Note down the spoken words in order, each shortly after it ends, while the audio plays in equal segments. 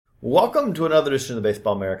Welcome to another edition of the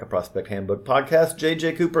Baseball America Prospect Handbook Podcast.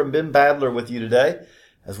 J.J. Cooper and Ben Badler with you today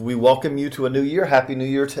as we welcome you to a new year. Happy New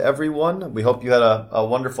Year to everyone. We hope you had a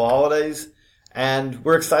wonderful holidays. And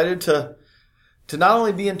we're excited to not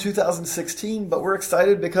only be in 2016, but we're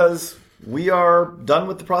excited because we are done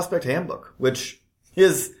with the Prospect Handbook, which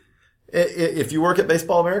is, if you work at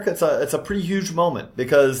Baseball America, it's a pretty huge moment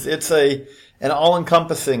because it's an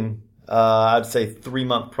all-encompassing, I'd say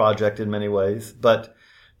 3-month project in many ways. But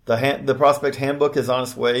the Prospect Handbook is on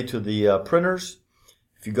its way to the printers.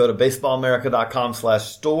 If you go to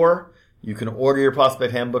baseballamerica.com/store, you can order your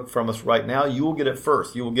Prospect Handbook from us right now. You will get it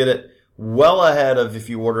first. You will get it well ahead of if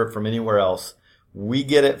you order it from anywhere else. We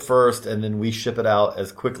get it first, and then we ship it out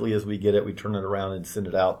as quickly as we get it. We turn it around and send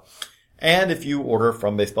it out. And if you order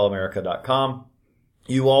from baseballamerica.com,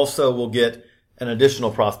 you also will get an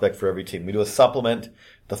additional prospect for every team. We do a supplement,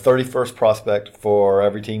 the 31st prospect for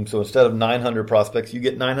every team. So instead of 900 prospects, you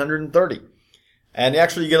get 930. And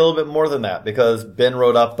actually you get a little bit more than that because Ben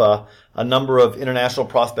wrote up a number of international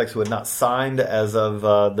prospects who had not signed as of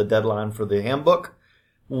the deadline for the handbook.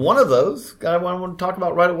 One of those I want to talk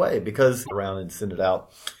about right away because around and send it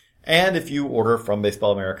out. And if you order from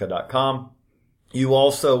baseballamerica.com, you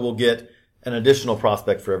also will get an additional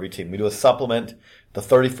prospect for every team. We do a supplement, the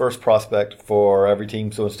 31st prospect for every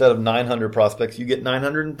team. So instead of 900 prospects, you get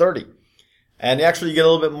 930. And actually you get a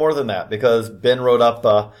little bit more than that because Ben wrote up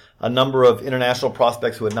a number of international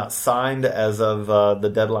prospects who had not signed as of the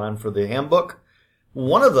deadline for the handbook.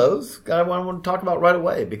 One of those I want to talk about right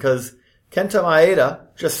away because Kenta Maeda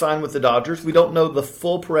just signed with the Dodgers. We don't know the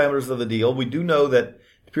full parameters of the deal. We do know that it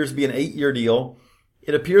appears to be an 8-year deal.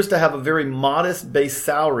 It appears to have a very modest base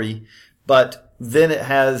salary, but then it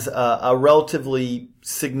has a relatively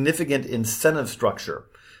significant incentive structure.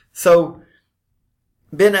 So,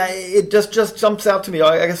 Ben, it just jumps out to me.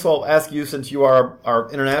 I guess I'll ask you, since you are our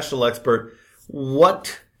international expert,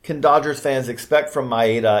 what can Dodgers fans expect from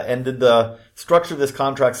Maeda, and did the structure of this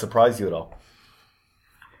contract surprise you at all?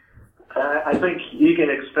 I think you can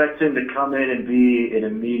expect him to come in and be an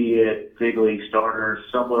immediate big league starter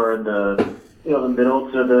somewhere in the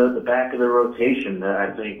middle to the back of the rotation.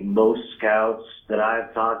 I think most scouts that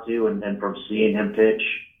I've talked to and from seeing him pitch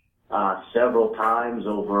several times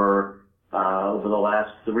over the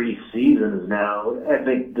last 3 seasons now, I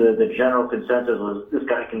think the general consensus was this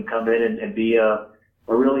guy can come in and be a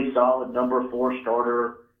really solid number 4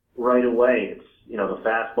 starter right away. It's, the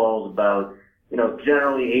fastball is about,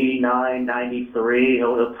 generally 89, 93.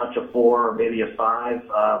 He'll touch a 4 or maybe a 5,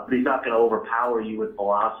 but he's not going to overpower you with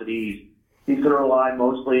velocity. He's going to rely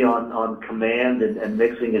mostly on command and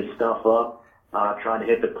mixing his stuff up, trying to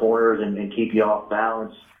hit the corners and keep you off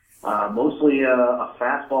balance. Mostly a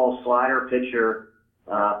fastball slider pitcher,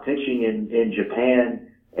 pitching in Japan.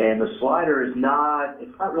 And the slider it's not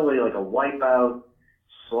really like a wipeout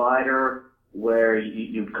slider where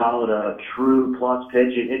you'd call it a true plus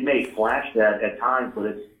pitch. It may flash that at times,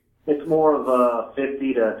 but it's more of a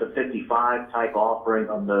 50 to 55 type offering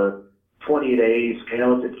on the 20 days.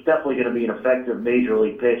 It's definitely going to be an effective major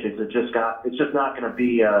league pitch. It's just not going to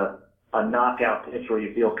be a knockout pitch where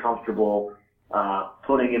you feel comfortable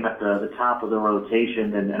putting him at the top of the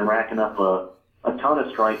rotation and racking up a ton of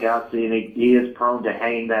strikeouts. He is prone to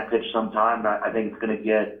hanging that pitch sometime. I think it's going to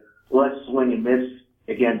get less swing and miss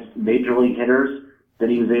against major league hitters than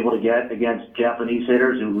he was able to get against Japanese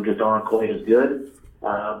hitters who just aren't quite as good.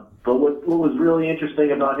 But what was really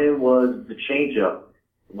interesting about him was the changeup,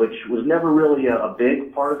 which was never really a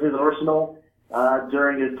big part of his arsenal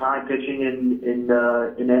during his time pitching in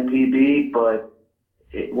NPB. But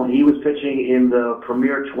when he was pitching in the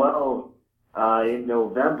Premier 12 in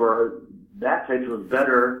November, that pitch was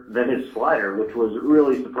better than his slider, which was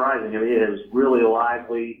really surprising. It was really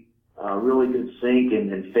lively, really good sink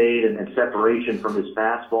and fade and separation from his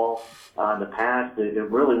fastball. In the past, it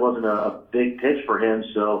really wasn't a big pitch for him.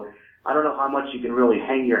 So I don't know how much you can really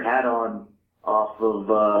hang your hat on off of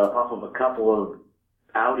a couple of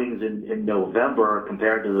outings in November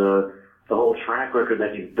compared to the whole track record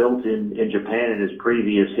that he's built in Japan in his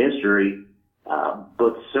previous history.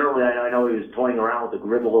 But certainly I know he was toying around with the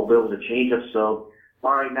grip a little bit with the changeup. So,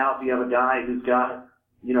 all right, now if you have a guy who's got,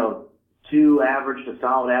 2 average to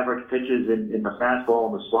solid average pitches in the fastball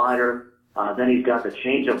and the slider, then he's got the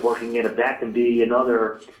changeup working in. If that can be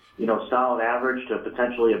another, solid average to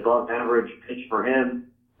potentially above average pitch for him,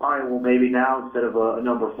 all right, well, maybe now instead of a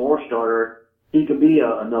number 4 starter, he could be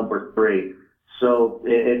a number 3. So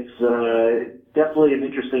it's definitely an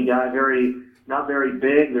interesting guy. Not very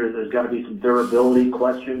big. There's got to be some durability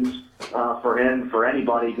questions for him, for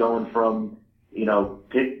anybody going from, they have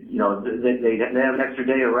an extra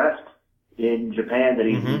day of rest in Japan that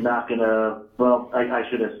he's not going to. Well, I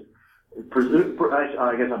should have.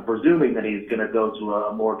 I guess I'm presuming that he's going to go to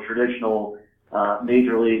a more traditional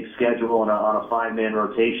major league schedule on a 5-man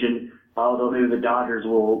rotation. Although maybe the Dodgers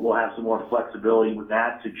will have some more flexibility with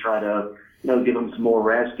that to try to give him some more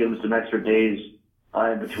rest, give him some extra days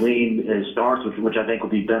in between his starts, which I think will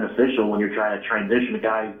be beneficial when you're trying to transition a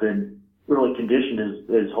guy who's been really conditioned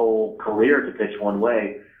his whole career to pitch one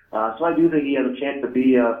way. So I do think he has a chance to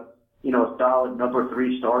be a solid number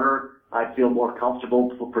 3 starter. I feel more comfortable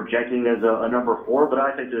projecting as a number 4, but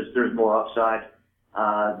I think there's more upside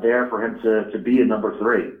there for him to be a number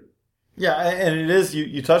 3. Yeah, and it is,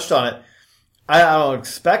 you touched on it. I don't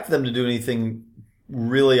expect them to do anything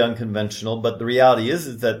really unconventional, but the reality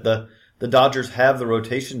is that the Dodgers have the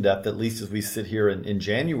rotation depth, at least as we sit here in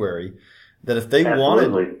January, that if they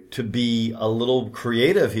wanted to be a little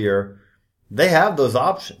creative here, they have those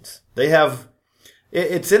options. They have.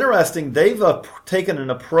 It's interesting. They've taken an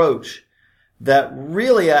approach that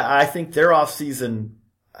really, I think their offseason,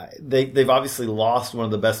 they've obviously lost one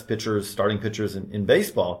of the best starting pitchers in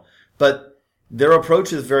baseball, but their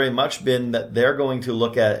approach has very much been that they're going to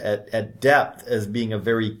look at depth as being a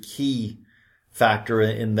very key factor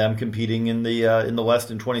in them competing in the West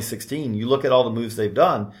in 2016. You look at all the moves they've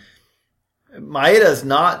done. Maeda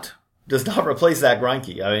does not replace Zach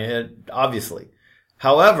Greinke. I mean, obviously.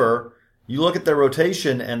 However, you look at their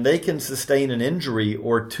rotation and they can sustain an injury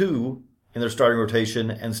or two in their starting rotation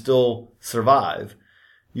and still survive.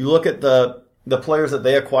 You look at the players that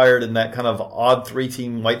they acquired in that kind of odd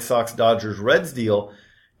 3-team White Sox, Dodgers, Reds deal.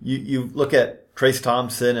 You look at Trace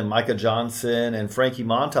Thompson and Micah Johnson and Frankie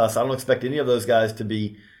Montas. I don't expect any of those guys to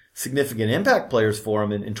be significant impact players for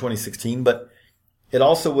him in 2016, but it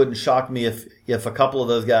also wouldn't shock me if a couple of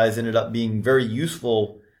those guys ended up being very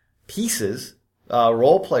useful pieces,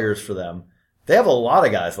 role players for them. They have a lot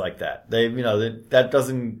of guys like that. That's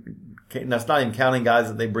not even counting guys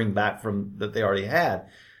that they bring back from that they already had.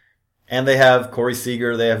 And they have Corey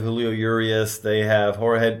Seager, they have Julio Urias, they have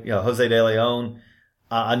Jose De Leon,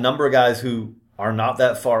 a number of guys who are not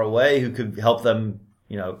that far away who could help them.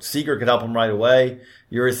 Seager could help them right away.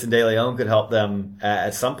 Urias and De Leon could help them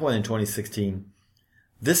at some point in 2016.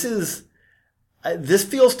 This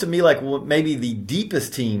feels to me like maybe the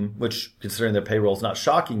deepest team, which considering their payroll is not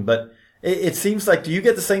shocking, but it seems like, do you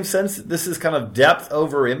get the same sense that this is kind of depth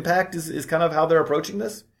over impact is kind of how they're approaching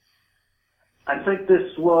this? I think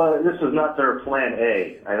this was not their plan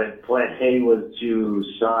A. I think plan A was to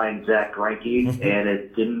sign Zach Greinke, and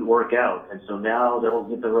it didn't work out. And so now they'll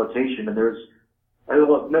get the rotation, and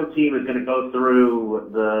no team is going to go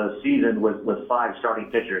through the season with 5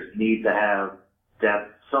 starting pitchers. You need to have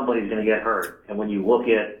depth. Somebody's going to get hurt. And when you look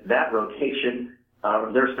at that rotation,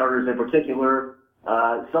 their starters in particular,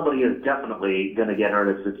 somebody is definitely going to get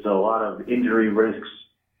hurt. It's a lot of injury risks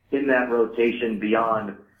in that rotation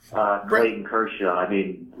beyond Clayton Kershaw. I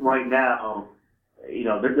mean, right now,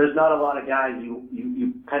 there's not a lot of guys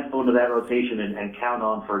you pencil into that rotation and count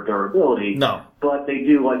on for durability. No. But they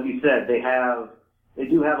do, like you said, they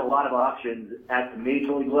do have a lot of options at the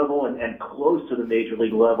major league level and close to the major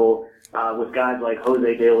league level with guys like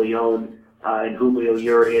Jose De Leon and Julio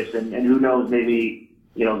Urias, and who knows, maybe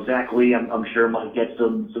Zach Lee, I'm sure might get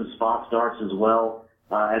some spot starts as well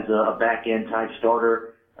as a back end type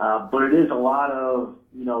starter. But it is a lot of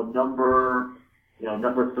number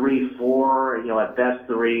 3, 4, at best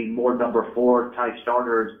 3, more number 4 type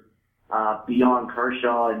starters beyond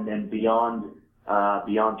Kershaw and beyond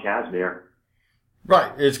Kazmir.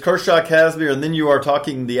 Right. It's Kershaw, Kazmir, and then you are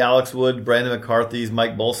talking the Alex Wood, Brandon McCarthy's,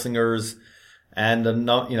 Mike Bolsingers, and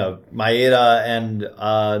Maeda, and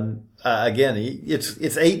again, it's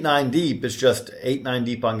 8-9 deep. It's just 8-9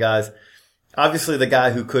 deep on guys. Obviously, the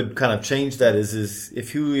guy who could kind of change that is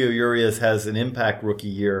if Julio Urias has an impact rookie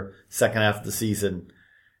year, second half of the season,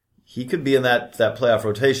 he could be in that playoff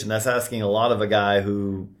rotation. That's asking a lot of a guy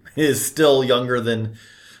who is still younger than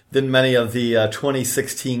many of the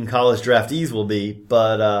 2016 college draftees will be,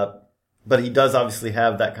 but he does obviously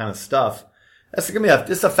have that kind of stuff. That's going to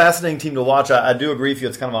be it's a fascinating team to watch. I do agree with you.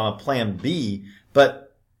 It's kind of on a plan B, but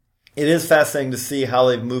it is fascinating to see how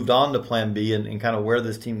they've moved on to plan B and kind of where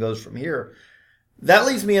this team goes from here. That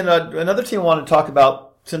leads me into another team I wanted to talk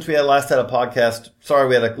about since we last had a podcast. Sorry,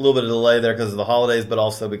 we had a little bit of delay there because of the holidays, but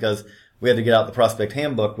also because we had to get out the prospect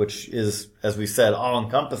handbook, which is, as we said, all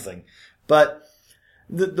encompassing. But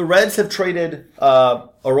the Reds have traded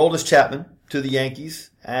Aroldis Chapman to the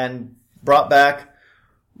Yankees and brought back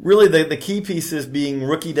really the key pieces being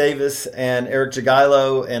Rookie Davis and Eric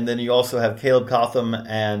Jagielo, and then you also have Caleb Cotham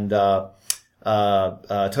and Tony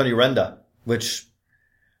Renda, which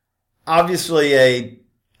obviously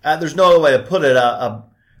there's no other way to put it.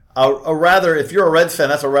 A rather, if you're a Reds fan,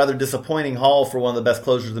 that's a rather disappointing haul for one of the best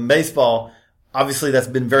closers in baseball. Obviously, that's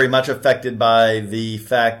been very much affected by the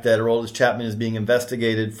fact that Aroldis Chapman is being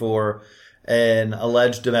investigated for an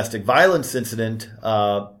alleged domestic violence incident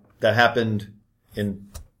that happened in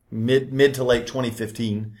mid to late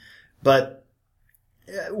 2015. But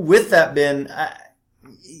with that, Ben,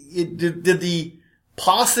 did the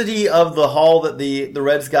paucity of the haul that the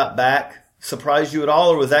Reds got back surprise you at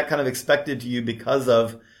all, or was that kind of expected to you because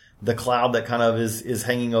of the cloud that kind of is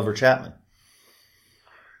hanging over Chapman?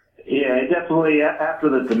 Yeah, definitely. After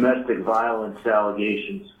the domestic violence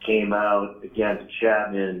allegations came out against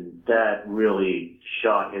Chapman, that really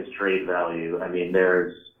shot his trade value. I mean,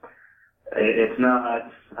 it's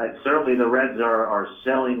not, certainly the Reds are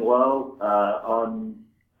selling low,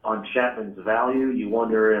 on Chapman's value. You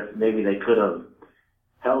wonder if maybe they could have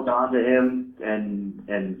held on to him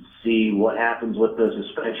and see what happens with the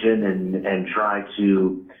suspension and try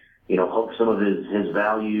to, hope some of his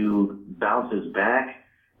value bounces back.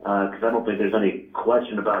 Because I don't think there's any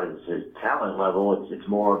question about his talent level. It's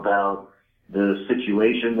more about the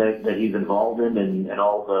situation that he's involved in and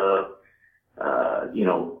all the,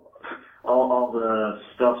 all the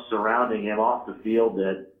stuff surrounding him off the field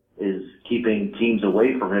that is keeping teams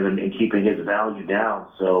away from him and keeping his value down.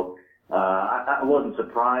 So, I wasn't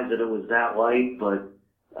surprised that it was that light, but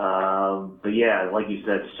yeah, like you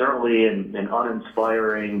said, certainly an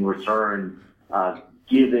uninspiring return,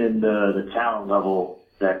 given the talent level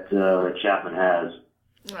that Chapman has.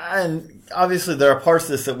 And obviously there are parts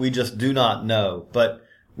of this that we just do not know, but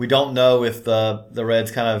we don't know if the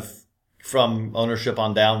Reds kind of from ownership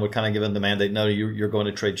on down would kind of give them the mandate, no, you're going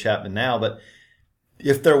to trade Chapman now. But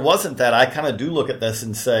if there wasn't that, I kind of do look at this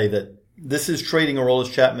and say that this is trading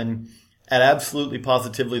Aroldis Chapman at absolutely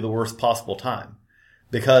positively the worst possible time,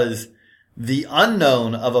 because the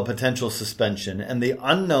unknown of a potential suspension and the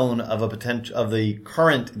unknown of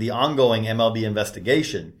the ongoing MLB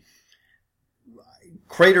investigation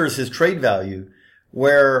craters his trade value.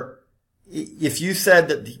 Where if you said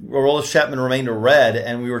that Aroldis Chapman remained a Red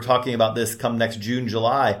and we were talking about this come next June,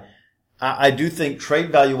 July, I do think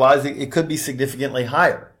trade value wise, it could be significantly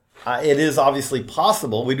higher. It is obviously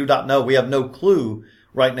possible. We do not know. We have no clue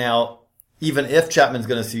right now, even if Chapman's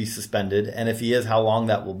going to be suspended, and if he is, how long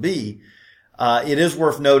that will be. It is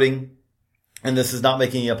worth noting, and this is not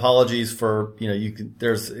making any apologies for,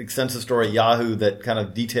 there's an extensive story at Yahoo that kind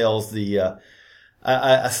of details the,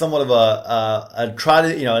 somewhat of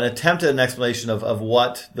an attempt at an explanation of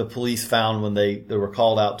what the police found when they were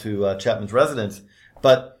called out to Chapman's residence.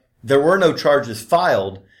 But there were no charges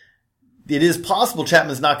filed. It is possible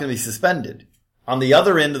Chapman's not going to be suspended. On the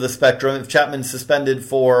other end of the spectrum, if Chapman's suspended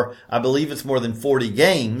for, I believe it's more than 40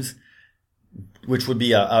 games, which would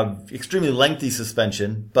be a extremely lengthy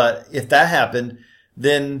suspension. But if that happened,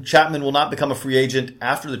 then Chapman will not become a free agent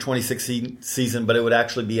after the 2016 season, but it would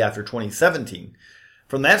actually be after 2017.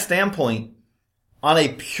 From that standpoint, on a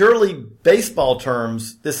purely baseball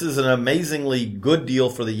terms, this is an amazingly good deal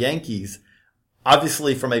for the Yankees.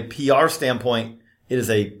 Obviously, from a PR standpoint, it is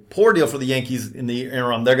a poor deal for the Yankees in the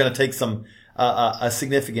interim. They're going to take a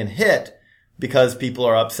significant hit because people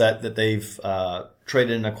are upset that they've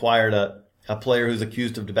traded and acquired a player who's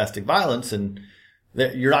accused of domestic violence, and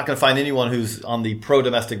you're not going to find anyone who's on the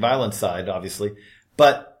pro-domestic violence side, obviously.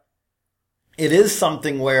 But it is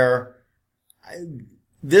something where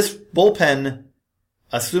this bullpen,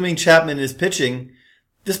 assuming Chapman is pitching,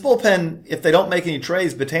 this bullpen, if they don't make any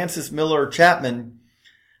trades, Betances, Miller, Chapman,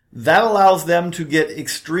 that allows them to get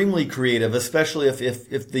extremely creative, especially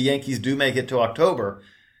if the Yankees do make it to October.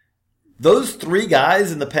 Those three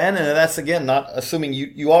guys in the pen, and that's, again, not assuming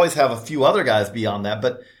you always have a few other guys beyond that,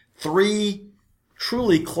 but three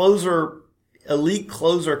truly elite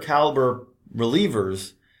closer caliber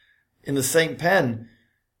relievers in the same pen,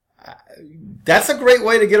 that's a great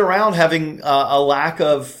way to get around having a lack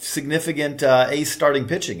of significant ace starting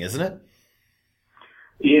pitching, isn't it?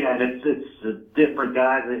 Yeah, and it's different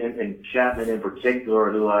guys, and Chapman in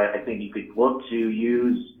particular, who I think you could look to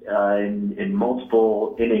use in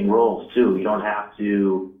multiple inning roles too. You don't have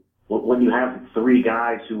to, when you have three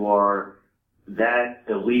guys who are that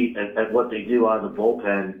elite at what they do out of the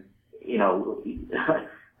bullpen,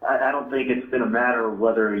 I don't think it's going to matter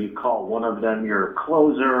whether you call one of them your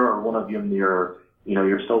closer or one of them your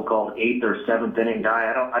so-called eighth or seventh inning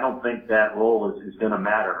guy. I don't think that role is going to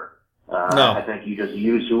matter. No. I think you just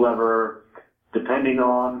use whoever, depending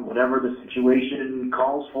on whatever the situation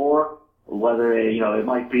calls for. Whether it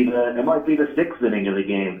might be the sixth inning of the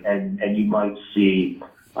game, and you mimight see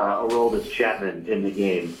Aroldis Chapman in the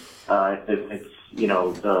game. If it's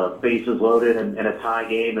the bases loaded and a tie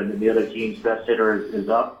game, and the other team's best hitter is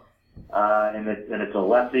up, and it's a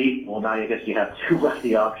lefty. Well, now I guess you have two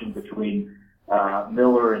lefty options between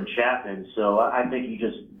Miller and Chapman. So I think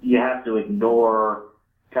you have to ignore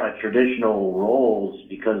kind of traditional roles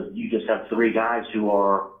because you just have three guys who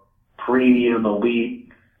are premium elite,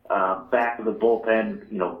 back of the bullpen,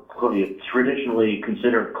 traditionally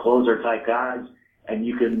considered closer type guys. And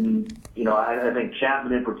you can, I think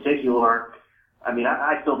Chapman in particular,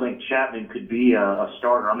 I still think Chapman could be a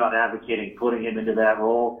starter. I'm not advocating putting him into that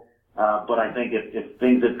role. But I think if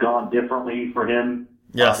things have gone differently for him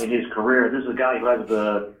in his career, this is a guy who has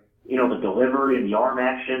the delivery and the arm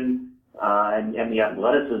action, and the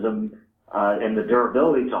athleticism, and the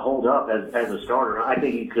durability to hold up as a starter. I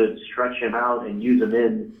think you could stretch him out and use him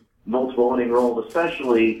in multiple inning roles,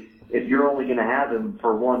 especially if you're only going to have him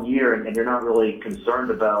for 1 year and you're not really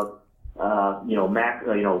concerned about,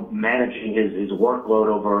 managing his workload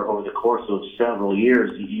over the course of several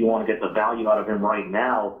years. You want to get the value out of him right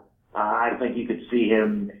now. I think you could see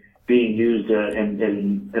him being used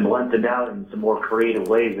and lengthened out in some more creative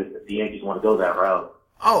ways if the Yankees want to go that route.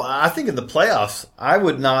 Oh, I think in the playoffs, I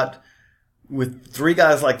would not, with three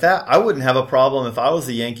guys like that, I wouldn't have a problem if I was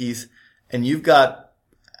the Yankees and you've got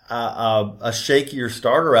a shakier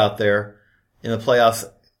starter out there in the playoffs,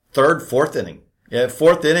 third, fourth inning. Yeah,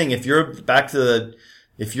 fourth inning, if you're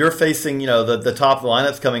if you're facing, the top of the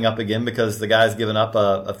lineup's coming up again because the guy's given up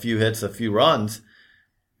a few hits, a few runs,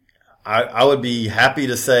 I would be happy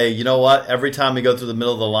to say, you know what, every time we go through the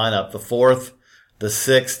middle of the lineup, the fourth, the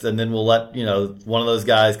sixth, and then we'll let, one of those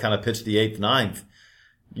guys kind of pitch the eighth, ninth.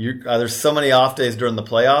 There's so many off days during the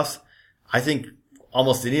playoffs. I think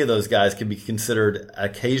almost any of those guys can be considered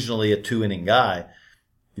occasionally a 2-inning guy.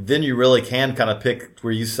 Then you really can kind of pick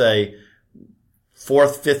where you say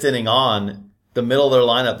fourth, fifth inning on, the middle of their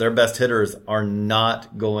lineup, their best hitters are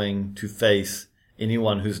not going to face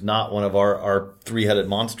anyone who's not one of our three-headed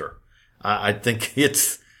monster. I think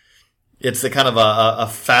it's a kind of a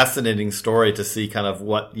fascinating story to see kind of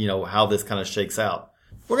what, how this kind of shakes out.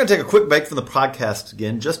 We're going to take a quick break from the podcast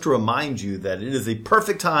again, just to remind you that it is a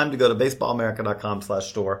perfect time to go to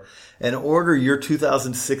baseballamerica.com/store and order your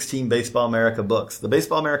 2016 Baseball America books. The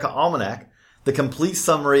Baseball America Almanac, the complete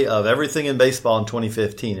summary of everything in baseball in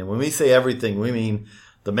 2015. And when we say everything, we mean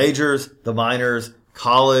the majors, the minors,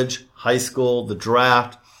 college, high school, the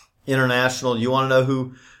draft, international. You want to know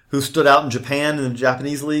who stood out in Japan and the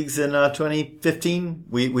Japanese leagues in 2015?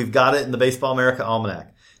 We've got it in the Baseball America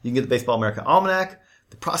Almanac. You can get the Baseball America Almanac.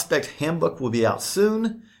 The Prospect Handbook will be out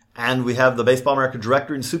soon. And we have the Baseball America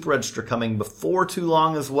Directory and Super Register coming before too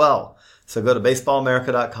long as well. So go to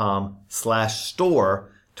baseballamerica.com/store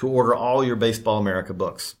to order all your Baseball America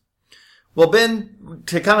books. Well, Ben,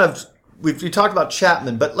 we talked about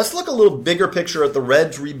Chapman, but let's look a little bigger picture at the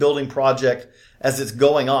Reds rebuilding project as it's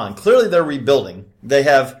going on. Clearly they're rebuilding. They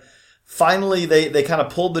have finally, they kind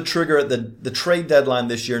of pulled the trigger at the trade deadline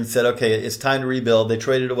this year and said, okay, it's time to rebuild. They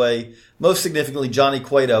traded away, most significantly, Johnny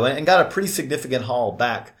Cueto and got a pretty significant haul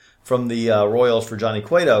back from the Royals for Johnny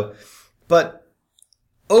Cueto. But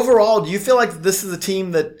overall, do you feel like this is a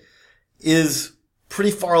team that is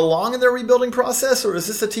pretty far along in their rebuilding process, or is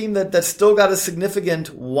this a team that's still got a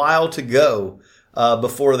significant while to go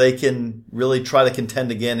before they can really try to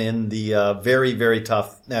contend again in the very, very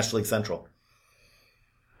tough National League Central?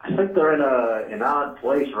 I think they're in an odd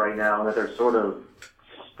place right now, that they're sort of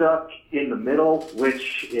stuck in the middle,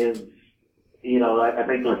 which is, I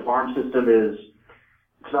think their farm system is,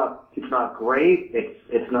 it's not great,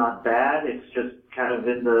 it's not bad, it's just kind of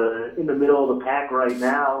in the middle of the pack right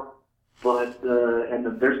now. But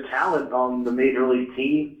there's talent on the major league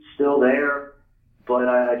team still there. But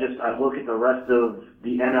I look at the rest of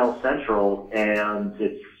the NL Central, and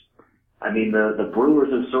the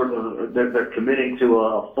Brewers have they're committing to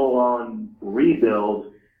a full-on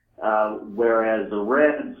rebuild, whereas the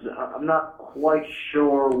Reds, I'm not quite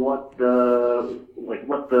sure what the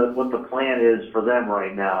plan is for them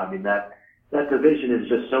right now. That division is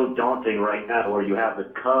just so daunting right now, where you have the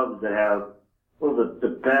Cubs that have one of the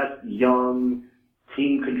best young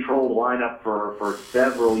team-controlled lineup for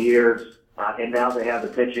several years, and now they have the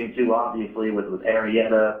pitching too, obviously, with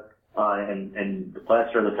Arrieta and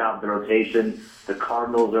Lester at the top of the rotation. The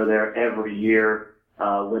Cardinals are there every year,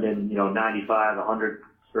 winning 95, 100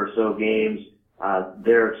 or so games.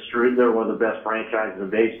 They're one of the best franchises in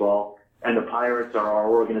baseball, and the Pirates are our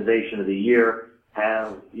organization of the year.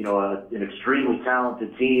 Have an extremely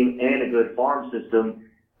talented team and a good farm system.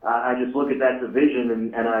 I just look at that division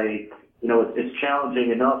and it's challenging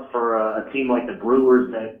enough for a team like the Brewers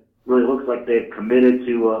that really looks like they've committed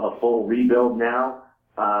to a full rebuild now.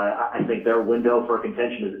 I think their window for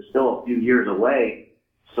contention is still a few years away.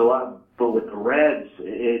 So, but with the Reds,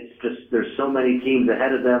 it's just, there's so many teams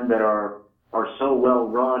ahead of them that are so well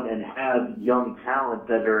run and have young talent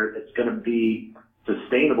that it's going to be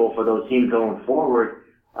sustainable for those teams going forward.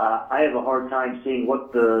 I have a hard time seeing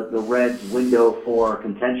what the Reds' window for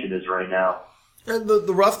contention is right now.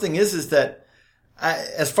 The rough thing is that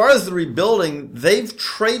as far as the rebuilding, they've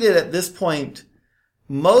traded at this point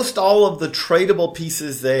most all of the tradable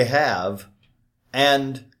pieces they have,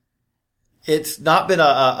 and it's not been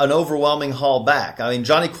an overwhelming haul back. I mean,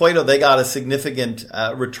 Johnny Cueto, they got a significant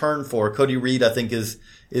return for. Cody Reed, I think, is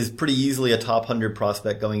pretty easily a top 100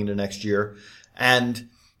 prospect going into next year. And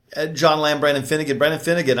John Lamb, Brandon Finnegan,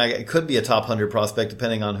 it could be a top 100 prospect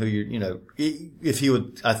depending on who if he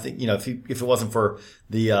would, I think, if it wasn't for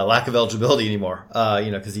the lack of eligibility anymore,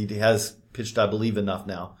 because he has pitched, I believe, enough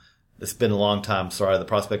now. It's been a long time. Sorry, the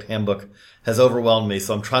prospect handbook has overwhelmed me,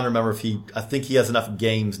 so I'm trying to remember I think he has enough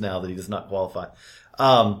games now that he does not qualify.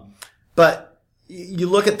 But you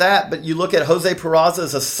look at that, but you look at Jose Peraza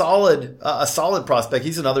as a solid prospect.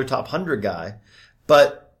 He's another top 100 guy.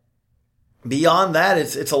 But beyond that,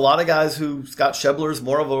 it's a lot of guys who Scott Schebler's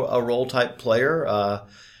more of a role type player.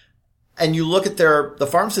 And you look at the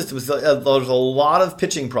farm system, there's a lot of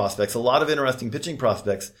pitching prospects, a lot of interesting pitching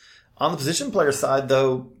prospects. On the position player side,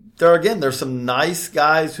 though, there's some nice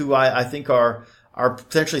guys who I think are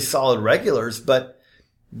potentially solid regulars, but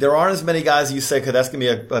there aren't as many guys you say, that's going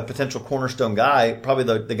to be a potential cornerstone guy. Probably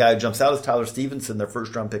the guy who jumps out is Tyler Stevenson, their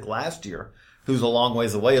first round pick last year, who's a long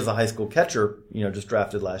ways away as a high school catcher, just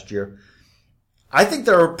drafted last year. I think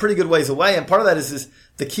they're a pretty good ways away, and part of that is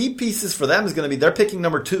the key pieces for them is going to be they're picking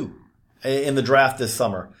number 2 in the draft this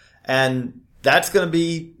summer. And that's going to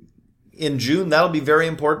be in June. That'll be very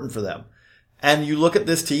important for them. And you look at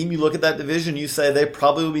this team, you look at that division, you say they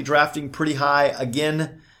probably will be drafting pretty high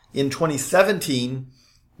again in 2017.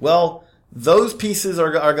 Well, those pieces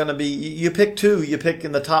are going to be, you pick 2, you pick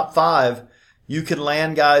in the top 5, you can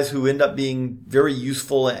land guys who end up being very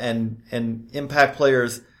useful and impact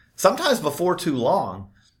players sometimes before too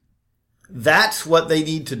long. That's what they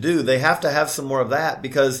need to do. They have to have some more of that,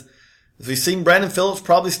 because as we've seen, Brandon Phillips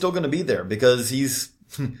probably still going to be there because he's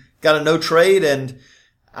got a no trade, and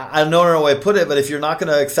I don't know a way to put it, but if you're not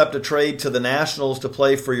going to accept a trade to the Nationals to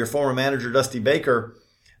play for your former manager, Dusty Baker,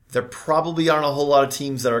 there probably aren't a whole lot of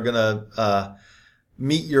teams that are going to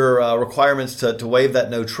meet your requirements to waive that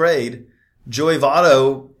no trade. Joey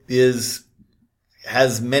Votto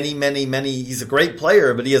has many, he's a great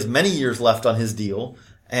player, but he has many years left on his deal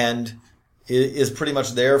and is pretty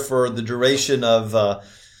much there for the duration of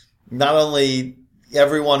not only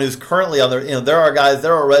everyone who's currently on there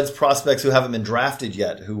are Reds prospects who haven't been drafted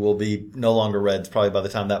yet who will be no longer Reds probably by the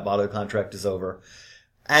time that Votto contract is over.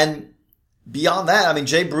 And beyond that, I mean,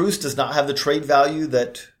 Jay Bruce does not have the trade value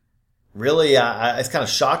that really, it's kind of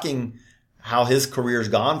shocking how his career's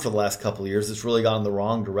gone for the last couple of years. It's really gone in the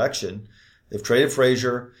wrong direction. They've traded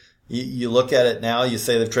Frazier. You look at it now, you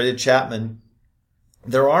say they've traded Chapman.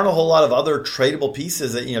 There aren't a whole lot of other tradable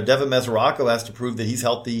pieces that, Devin Mesoraco has to prove that he's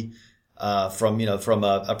healthy from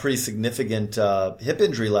a pretty significant hip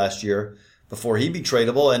injury last year before he'd be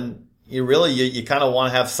tradable. And you kind of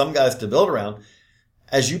want to have some guys to build around.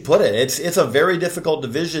 As you put it, it's a very difficult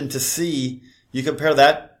division to see. You compare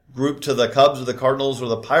that group to the Cubs or the Cardinals or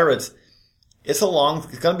the Pirates. It's going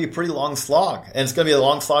to be a pretty long slog, and it's going to be a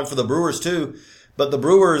long slog for the Brewers too. But the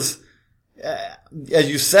Brewers,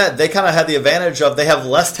 as you said, they kind of had the advantage of they have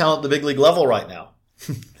less talent at the big league level right now.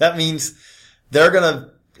 That means they're going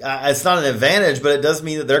to, it's not an advantage, but it does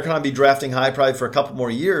mean that they're going to be drafting high probably for a couple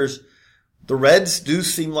more years. The Reds do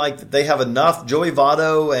seem like they have enough. Joey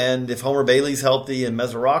Votto, and if Homer Bailey's healthy and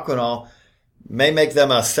Mesoraco and all, may make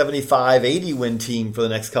them a 75-80 win team for the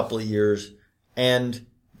next couple of years. And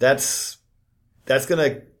that's going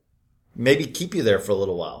to maybe keep you there for a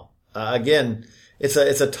little while. Again, it's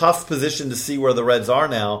a tough position to see where the Reds are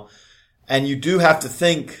now. And you do have to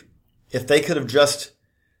think if they could have just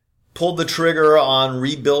pulled the trigger on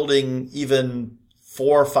rebuilding even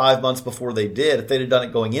 4 or 5 months before they did, if they'd have done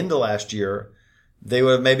it going into last year, they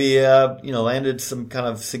would have maybe, landed some kind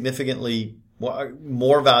of significantly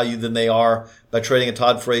more value than they are by trading a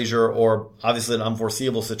Todd Frazier or obviously an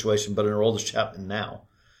unforeseeable situation, but an Aroldis Chapman now.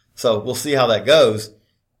 So we'll see how that goes.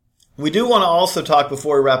 We do want to also talk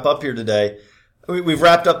before we wrap up here today. We've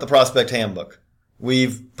wrapped up the prospect handbook.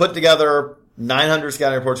 We've put together 900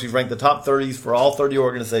 scouting reports. We've ranked the top 30s for all 30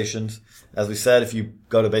 organizations. As we said, if you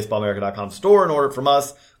go to baseballamerica.com store and order it from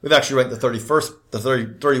us, we've actually ranked the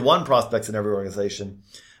 31 prospects in every organization.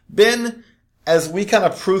 Ben, as we kind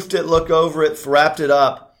of proofed it, looked over it, wrapped it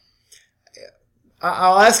up,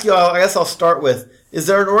 I'll ask you, I guess I'll start with, is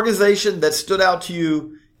there an organization that stood out to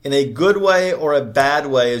you in a good way or a bad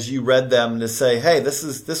way as you read them to say, hey,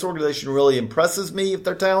 this organization really impresses me with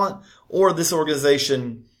their talent, or this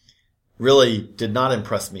organization really did not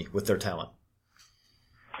impress me with their talent?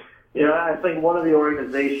 I think one of the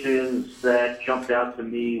organizations that jumped out to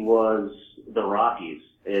me was the Rockies.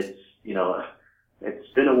 It's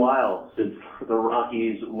been a while since the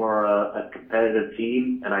Rockies were a competitive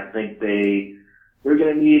team, and I think they're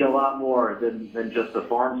going to need a lot more than just the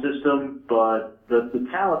farm system, but the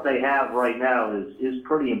talent they have right now is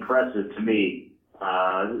pretty impressive to me.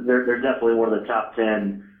 They're definitely one of the top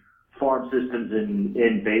 10 farm systems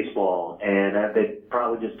in baseball, and they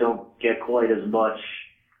probably just don't get quite as much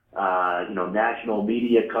national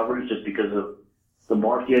media coverage just because of the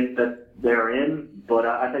market that they're in. But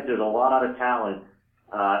I think there's a lot of talent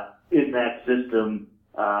in that system.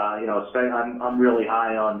 I'm really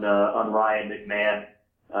high on Ryan McMahon.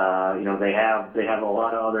 They have a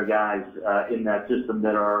lot of other guys in that system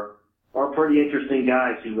that are pretty interesting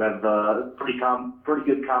guys who have pretty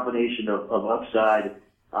good combination of upside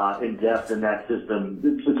in depth in that system.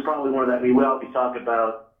 It's probably one of that. We talk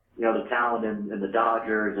about the talent in the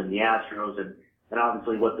Dodgers and the Astros and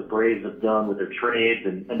obviously what the Braves have done with their trades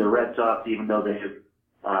and the Red Sox, even though they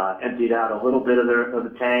have emptied out a little bit of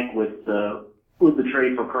the tank with the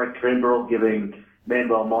trade for Craig Kimbrel, giving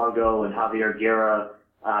Manuel Margot and Javier Guerra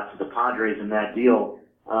to the Padres in that deal.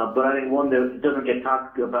 But I think one that doesn't get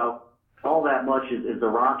talked about all that much is the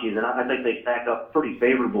Rockies, and I think they stack up pretty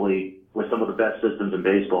favorably with some of the best systems in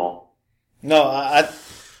baseball. No,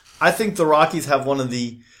 I think the Rockies have one of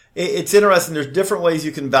the. It's interesting. There's different ways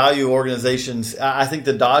you can value organizations. I think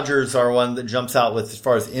the Dodgers are one that jumps out with as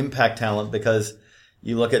far as impact talent, because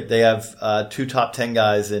you look at, they have 2 top 10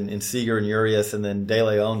 guys in Seager and Urias, and then De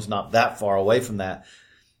Leon's not that far away from that.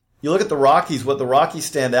 You look at the Rockies, what the Rockies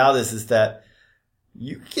stand out is that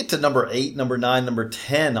you get to number 8, number 9, number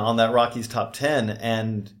 10 on that Rockies top 10,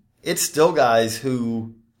 and it's still guys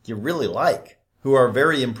who you really like, who are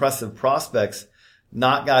very impressive prospects,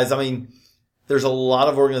 not guys, there's a lot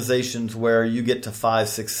of organizations where you get to 5,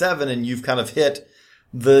 6, 7, and you've kind of hit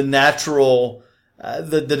the natural,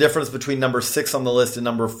 the difference between number 6 on the list and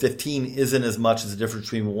number 15 isn't as much as the difference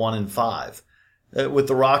between 1 and 5. With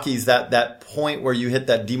the Rockies, that point where you hit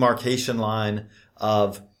that demarcation line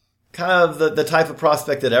of kind of the type of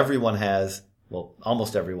prospect that everyone has, well,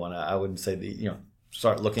 almost everyone, I wouldn't say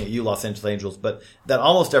start looking at you, Los Angeles Angels, but that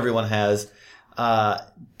almost everyone has,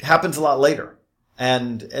 happens a lot later.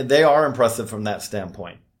 And they are impressive from that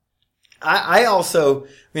standpoint. I also,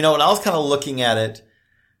 when I was kind of looking at it,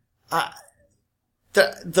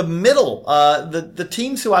 the middle, the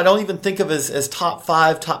teams who I don't even think of as top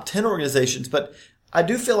 5, top 10 organizations, but I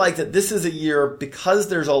do feel like that this is a year, because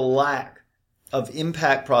there's a lack of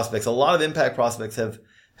impact prospects. A lot of impact prospects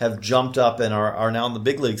have jumped up and are now in the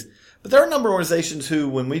big leagues. But there are a number of organizations who,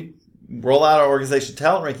 when we roll out our organization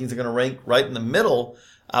talent rankings, are going to rank right in the middle,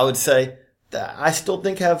 I would say. I still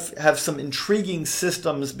think have some intriguing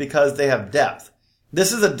systems because they have depth.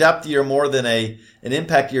 This is a depth year more than an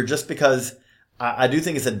impact year, just because I do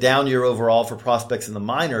think it's a down year overall for prospects in the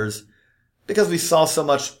minors, because we saw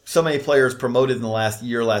so many players promoted in the last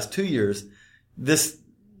 2 years.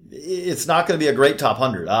 It's not going to be a great top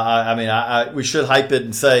 100. We should hype it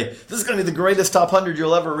and say, this is going to be the greatest top 100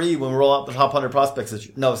 you'll ever read when we roll out the top 100 prospects this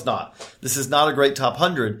year. No, it's not. This is not a great top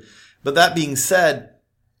 100. But that being said,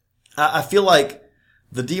 I feel like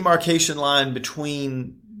the demarcation line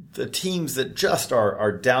between the teams that just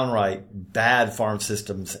are downright bad farm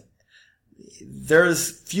systems,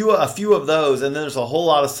 there's a few of those, and then there's a whole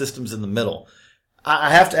lot of systems in the middle.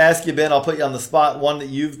 I have to ask you, Ben, I'll put you on the spot, one that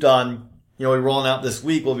you've done, we're rolling out this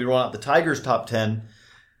week, we'll be rolling out the Tigers top 10.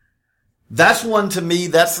 That's one, to me,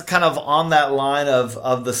 that's kind of on that line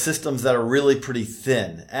of the systems that are really pretty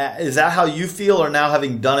thin. Is that how you feel, or now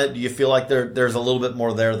having done it, do you feel like there's a little bit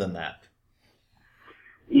more there than that?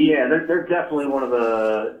 Yeah, they're definitely one of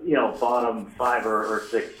the bottom 5 or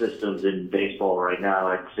 6 systems in baseball right now,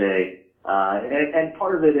 I'd say. And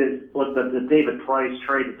part of it is the David Price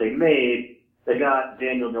trade that they made. They got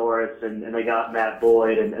Daniel Norris and they got Matt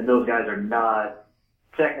Boyd, and those guys are not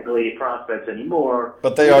technically prospects anymore.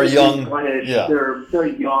 But they are young. Yeah. They're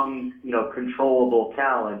young, controllable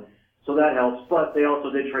talent. So that helps. But they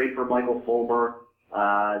also did trade for Michael Fulmer,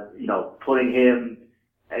 putting him,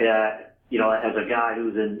 as a guy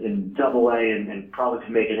who's in Double-A and probably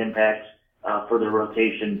can make an impact for the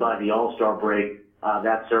rotation by the All-Star break.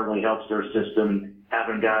 That certainly helps their system.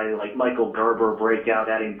 Having a guy like Michael Gerber break out,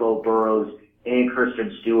 adding Bo Burrows and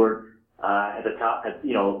Christian Stewart at the top,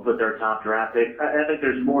 with their top draft pick. I think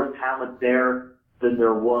there's more talent there than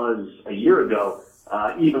there was a year ago,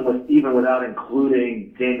 even without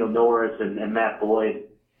including Daniel Norris and Matt Boyd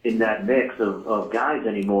in that mix of guys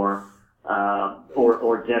anymore,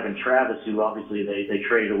 or Devin Travis, who obviously they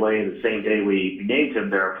traded away the same day we named him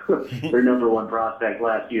their number one prospect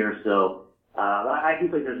last year. So I do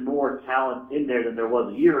think there's more talent in there than there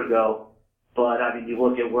was a year ago. But I mean, you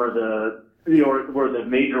look at where the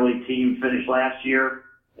major league team finished last year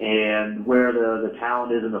and where the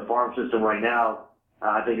talent is in the farm system right now.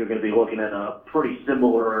 I think you're going to be looking at a pretty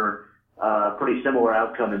similar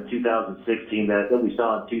outcome in 2016 that we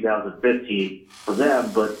saw in 2015 for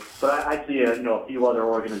them. But I see a few other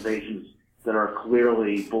organizations that are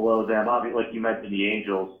clearly below them. Obviously, like you mentioned, the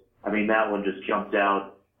Angels. I mean, that one just jumped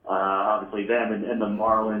out. Obviously, them and the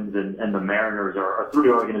Marlins and the Mariners are three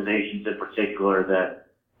organizations in particular that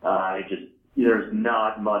there's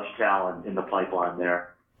not much talent in the pipeline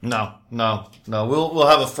there. No. We'll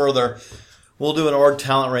have a further. We'll do an org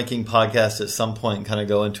talent ranking podcast at some point and kind of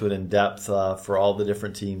go into it in depth for all the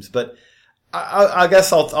different teams. But I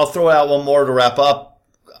guess I'll throw out one more to wrap up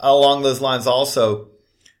along those lines also.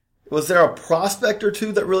 Was there a prospect or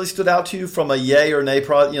two that really stood out to you from a yay or nay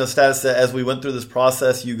status that as we went through this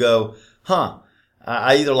process, you go,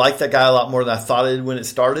 I either like that guy a lot more than I thought I did when it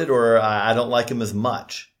started, or I don't like him as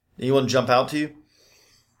much. Anyone jump out to you?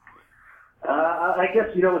 I guess,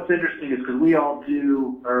 what's interesting is because we all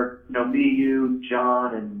do, or, me, you,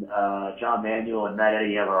 John, and John Manuel and Matt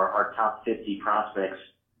Eddy have our top 50 prospects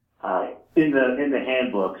in the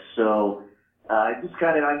handbook. So just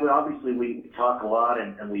kind of, obviously we talk a lot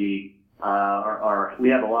and we we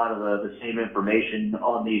have a lot of the same information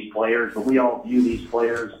on these players, but we all view these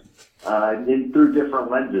players through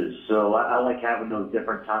different lenses. So I like having those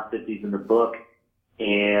different top 50s in the book.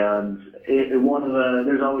 And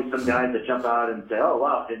there's always some guys that jump out and say, "Oh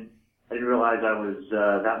wow, I didn't realize I was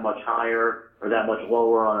that much higher or that much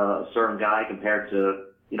lower on a certain guy compared to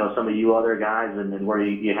some of you other guys," and where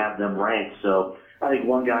you have them ranked. So I think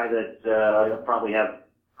one guy that I probably have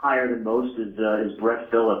higher than most is Brett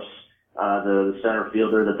Phillips, the center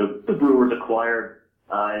fielder that the Brewers acquired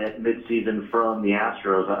at midseason from the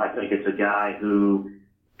Astros. I think it's a guy who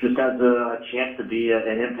just has a chance to be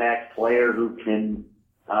an impact player who can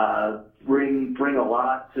bring a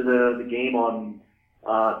lot to the game on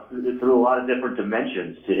through a lot of different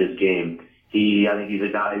dimensions to his game. I think he's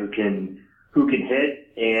a guy who can hit,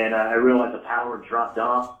 and I realize the power dropped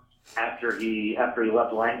off after he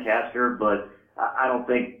left Lancaster, but I don't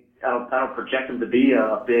project him to be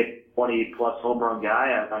a big 20+ home run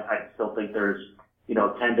guy. I still think there's 10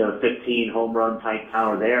 to 15 home run type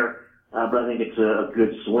power there. But I think it's a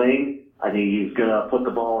good swing. I think he's going to put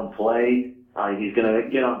the ball in play. He's going to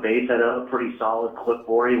get on base at a pretty solid clip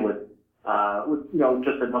for you with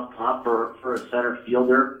just enough pop for a center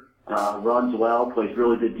fielder. Runs well, plays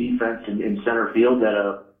really good defense in center field at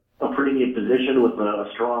a pretty neat position with a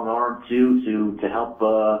strong arm too to help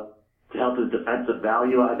his defensive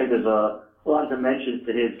value. I think there's a lot of dimensions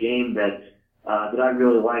to his game that I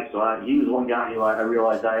really like. So he was one guy who I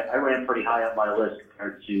realized I ran pretty high up my list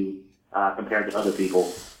compared to other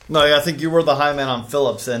people. No, I think you were the high man on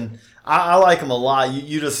Phillips, and I like him a lot.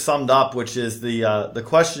 You just summed up, which is the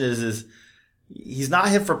question is he's not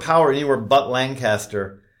hit for power anywhere but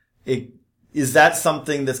Lancaster. Is that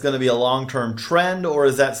something that's going to be a long-term trend, or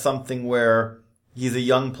is that something where he's a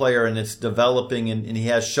young player and it's developing and he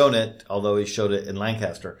has shown it, although he showed it in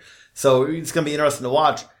Lancaster. So it's going to be interesting to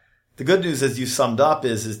watch. The good news, as you summed up,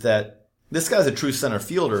 is that this guy's a true center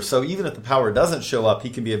fielder. So even if the power doesn't show up, he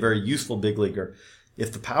can be a very useful big leaguer.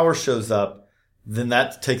 If the power shows up, then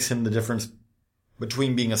that takes him the difference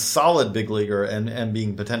between being a solid big leaguer and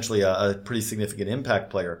being potentially a pretty significant impact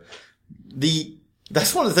player.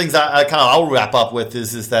 That's one of the things I'll wrap up with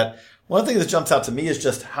is that one of the things that jumps out to me is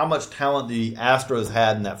just how much talent the Astros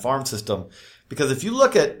had in that farm system. Because if you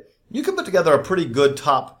you can put together a pretty good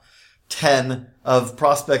top 10 of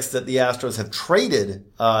prospects that the Astros have traded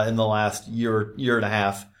in the last year and a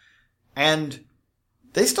half, and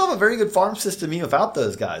they still have a very good farm system even without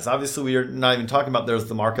those guys. Obviously, we are not even talking about there's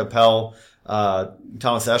the Mark Appel,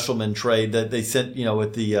 Thomas Eshelman trade that they sent,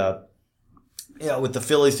 with the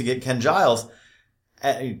Phillies to get Ken Giles.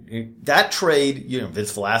 That trade,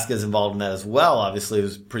 Vince Velasquez involved in that as well. Obviously, it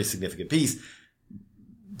was a pretty significant piece.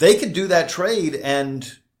 They could do that trade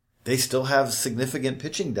and they still have significant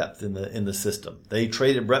pitching depth in the system. They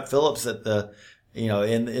traded Brett Phillips at in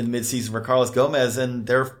midseason for Carlos Gomez, and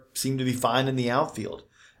they seem to be fine in the outfield.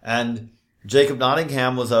 And Jacob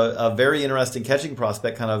Nottingham was a very interesting catching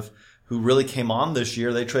prospect, kind of who really came on this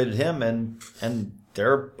year. They traded him, and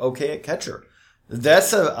they're okay at catcher.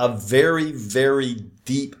 That's a very, very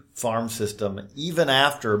deep farm system, even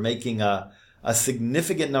after making a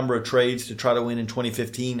significant number of trades to try to win in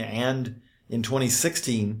 2015 and in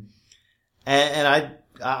 2016. And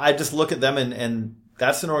I just look at them and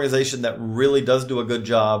that's an organization that really does do a good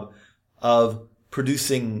job of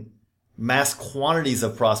producing mass quantities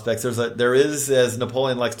of prospects. There is, as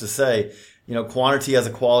Napoleon likes to say, quantity has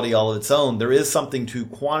a quality all of its own. There is something to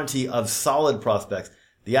quantity of solid prospects.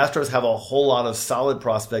 The Astros have a whole lot of solid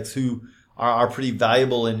prospects who are pretty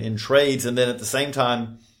valuable in trades. And then at the same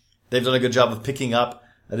time, they've done a good job of picking up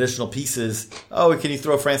additional pieces. Oh, can you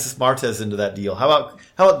throw Francis Martes into that deal? How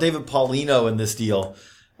about David Paulino in this deal?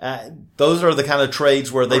 Those are the kind of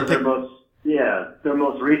trades where they pick. Their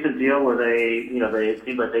most recent deal where it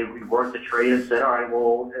seemed like they reworked the trade and said, all right,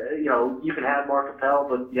 well, you can have Mark Appel,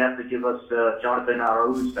 but you have to give us Jonathan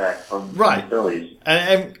Arauz back from the Phillies.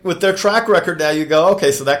 And with their track record now, you go,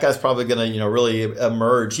 okay, so that guy's probably going to, really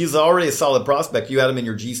emerge. He's already a solid prospect. You had him in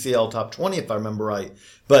your GCL top 20, if I remember right.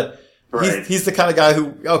 But he's the kind of guy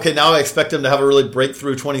who, okay, now I expect him to have a really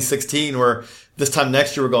breakthrough 2016 where this time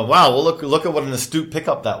next year we're going, wow, well, look at what an astute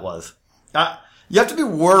pickup that was. You have to be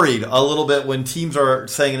worried a little bit when teams are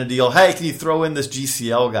saying in a deal, hey, can you throw in this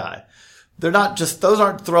GCL guy? They're not just, those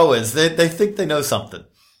aren't throw-ins. They think they know something.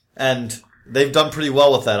 And they've done pretty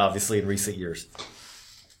well with that, obviously, in recent years.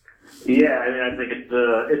 Yeah, I think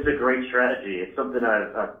it's a great strategy. It's something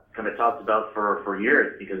I've kind of talked about for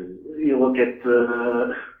years because you look at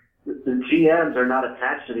the GMs are not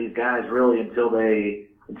attached to these guys really until they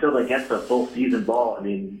get to full season ball. I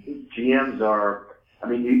mean, GMs are,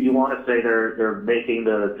 you want to say they're making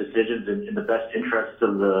the decisions in the best interests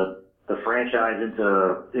of the franchise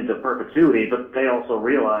into perpetuity, but they also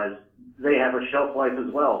realize they have a shelf life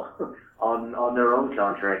as well on their own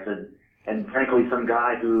contracts. And frankly, some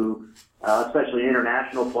guy who, especially an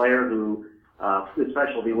international player who,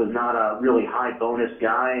 especially was not a really high bonus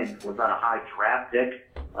guy and was not a high draft pick.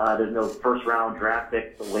 There's no first round draft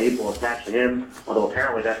pick label attached to him, although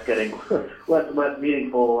apparently that's getting less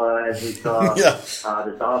meaningful as we saw this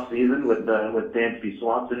offseason with Dansby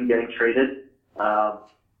Swanson getting traded.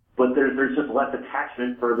 But there's just less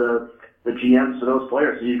attachment for the GMs to those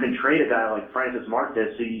players. So you can trade a guy like Francis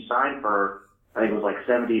Martes, who you signed for, I think it was like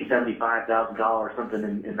 $75,000, something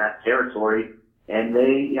in that territory. And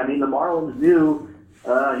the Marlins knew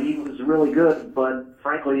he was really good, but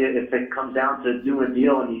frankly, if it comes down to doing a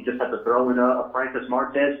deal and you just have to throw in a Francis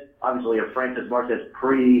Martes, obviously a Francis Martes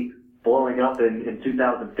blowing up in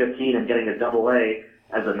 2015 and getting a Double-A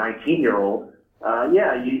as a 19-year-old, a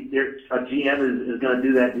GM is going to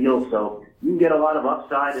do that deal. So you can get a lot of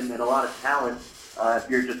upside and a lot of talent if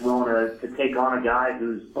you're just willing to take on a guy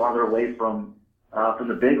who's farther away from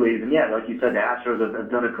the big leagues. And like you said, the Astros have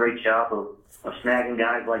done a great job of snagging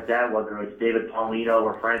guys like that, whether it's David Paulino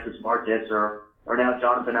or Francis Martes or now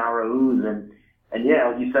Jonathan Arauz. And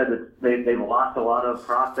like you said, that they've lost a lot of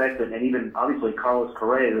prospects and even obviously Carlos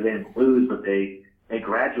Correa, who they didn't lose, but they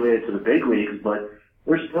graduated to the big leagues. But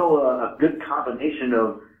there's still a good combination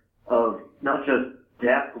of not just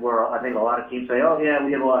depth, where I think a lot of teams say, oh yeah,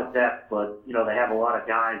 we have a lot of depth, but they have a lot of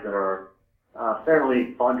guys that are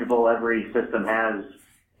fairly fungible. Every system has,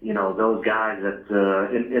 those guys that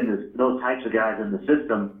those types of guys in the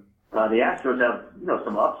system. The Astros have,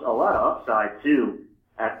 a lot of upside too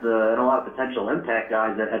and a lot of potential impact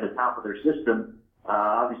guys at the top of their system.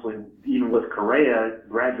 Obviously, even with Correa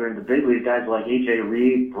graduating to big league, guys like AJ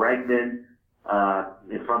Reed, Bregman,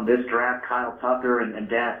 from this draft, Kyle Tucker and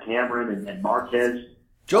Dennis Cameron and Marquez.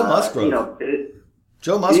 Joe Musgrove.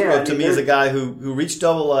 Joe Musgrove to me is a guy who reached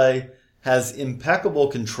Double-A, has impeccable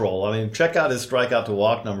control. Check out his strikeout to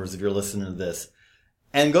walk numbers if you're listening to this.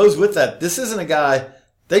 And goes with that, this isn't a guy,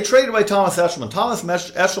 they traded away Thomas Eshelman. Thomas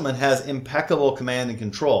Eshelman has impeccable command and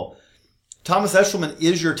control. Thomas Eshelman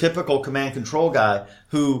is your typical command control guy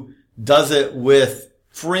who does it with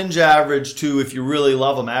fringe average to, if you really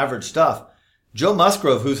love him, average stuff. Joe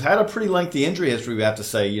Musgrove, who's had a pretty lengthy injury history, we have to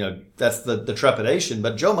say, that's the trepidation,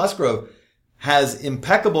 but Joe Musgrove has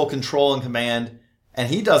impeccable control and command. And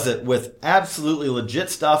he does it with absolutely legit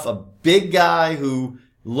stuff. A big guy who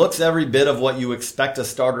looks every bit of what you expect a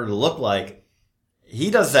starter to look like. He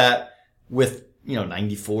does that with,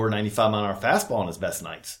 94, 95 mile an hour fastball on his best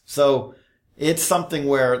nights. So it's something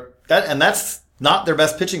where that's not their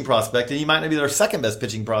best pitching prospect, and he might not be their second best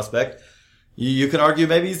pitching prospect. You can argue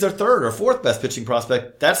maybe he's their third or fourth best pitching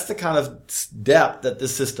prospect. That's the kind of depth that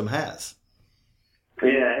this system has.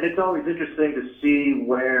 Yeah, and it's always interesting to see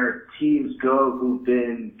where teams go who've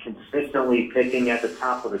been consistently picking at the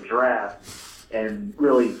top of the draft and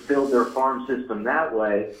really build their farm system that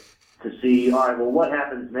way to see, all right, well, what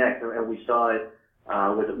happens next? And we saw it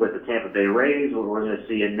with the Tampa Bay Rays. We're going to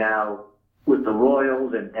see it now with the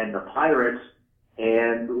Royals and the Pirates.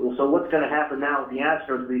 And so what's going to happen now with the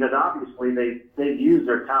Astros? Because obviously they've used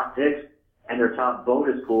their top picks and their top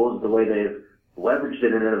bonus pools the way they've leveraged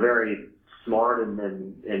it in a very smart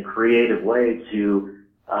and creative way to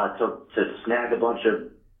snag a bunch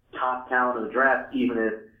of top talent in the draft, even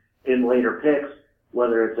if in later picks,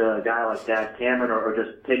 whether it's a guy like Daz Cameron or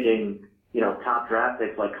just picking, top draft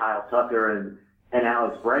picks like Kyle Tucker and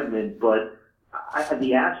Alex Bregman. But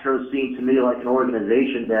the Astros seem to me like an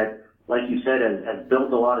organization that, like you said, has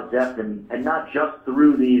built a lot of depth and not just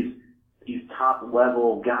through these top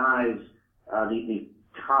level guys, these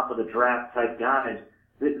top of the draft type guys.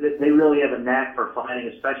 They really have a knack for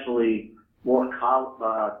finding, especially more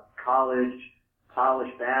college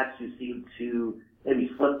polished bats who seem to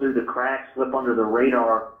maybe slip through the cracks, slip under the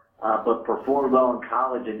radar, but perform well in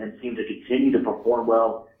college and seem to continue to perform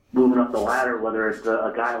well moving up the ladder. Whether it's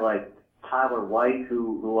a guy like Tyler White,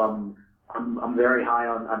 who I'm very high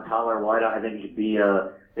on Tyler White. I think he'd be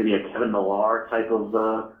maybe a Kevin Millar type of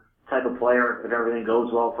player if everything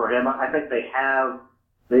goes well for him. I think they've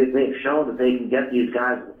shown that they can get these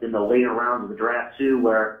guys in the later rounds of the draft too,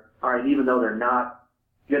 where, all right, even though they're not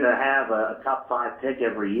going to have a top 5 pick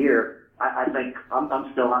every year, I think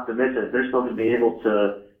I'm still optimistic. They're still going to be able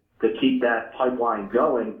to keep that pipeline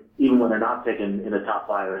going, even when they're not picking in the top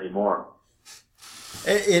 5 anymore.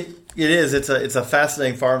 It is. It's a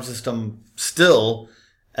fascinating farm system still,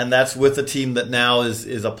 and that's with a team that now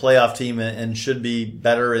is a playoff team and should be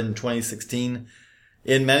better in 2016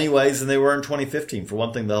 in many ways than they were in 2015. For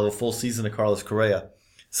one thing, they'll have a full season of Carlos Correa.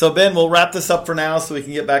 So, Ben, we'll wrap this up for now so we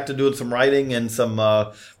can get back to doing some writing and some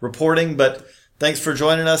reporting. But thanks for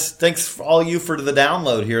joining us. Thanks for all you for the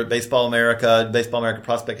download here at Baseball America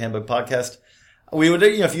Prospect Handbook Podcast. We would,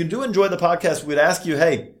 if you do enjoy the podcast, we'd ask you,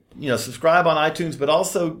 hey, subscribe on iTunes, but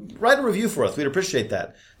also write a review for us. We'd appreciate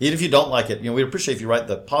that. Even if you don't like it, we'd appreciate if you write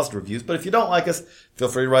the positive reviews. But if you don't like us, feel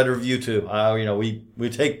free to write a review too. We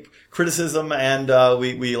take criticism and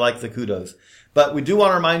we like the kudos. But we do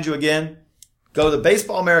want to remind you again, go to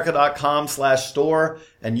baseballamerica.com/store,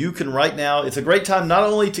 and you can right now, it's a great time not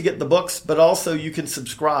only to get the books, but also you can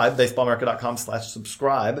subscribe,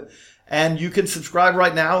 baseballamerica.com/subscribe, and you can subscribe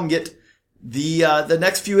right now and get the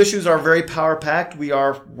next few issues are very power packed. We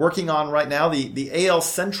are working on right now the AL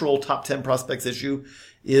Central Top 10 Prospects issue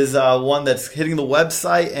is one that's hitting the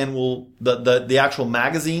website, and the actual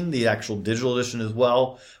magazine, the actual digital edition as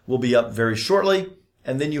well, will be up very shortly.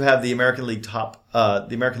 And then you have the American League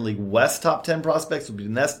West Top 10 Prospects will be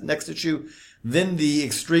the next issue. Then the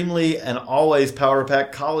extremely and always power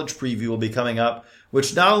packed college preview will be coming up,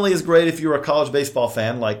 which not only is great if you're a college baseball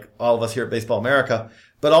fan like all of us here at Baseball America,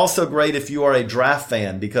 but also great if you are a draft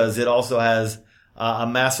fan, because it also has a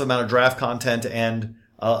massive amount of draft content and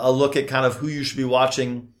a look at kind of who you should be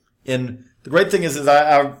watching. And the great thing is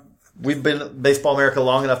we've been at Baseball America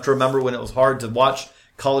long enough to remember when it was hard to watch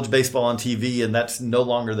college baseball on TV, and that's no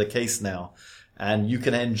longer the case now. And you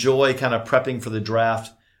can enjoy kind of prepping for the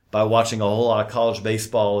draft by watching a whole lot of college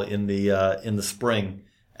baseball in the spring.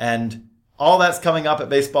 And all that's coming up at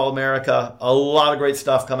Baseball America. A lot of great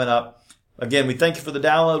stuff coming up. Again, we thank you for the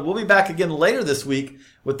download. We'll be back again later this week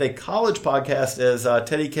with a college podcast as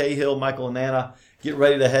Teddy Cahill, Michael, and Anna get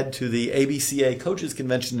ready to head to the ABCA Coaches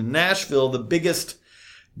Convention in Nashville, the biggest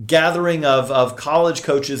gathering of college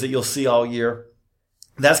coaches that you'll see all year.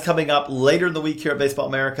 That's coming up later in the week here at Baseball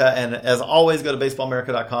America. And as always, go to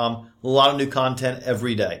baseballamerica.com. A lot of new content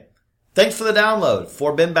every day. Thanks for the download.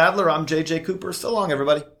 For Ben Badler, I'm JJ Cooper. So long,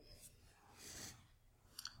 everybody.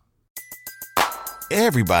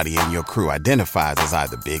 Everybody in your crew identifies as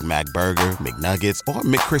either Big Mac Burger, McNuggets, or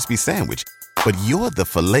McCrispy Sandwich. But you're the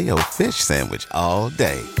Filet-O-Fish Sandwich all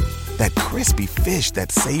day. That crispy fish,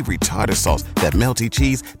 that savory tartar sauce, that melty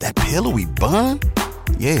cheese, that pillowy bun.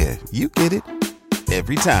 Yeah, you get it.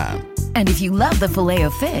 Every time. And if you love the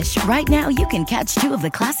Filet-O-Fish, right now you can catch 2 of the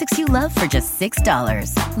classics you love for just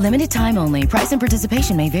 $6. Limited time only. Price and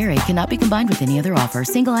participation may vary. Cannot be combined with any other offer.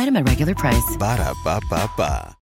 Single item at regular price. Ba-da-ba-ba-ba.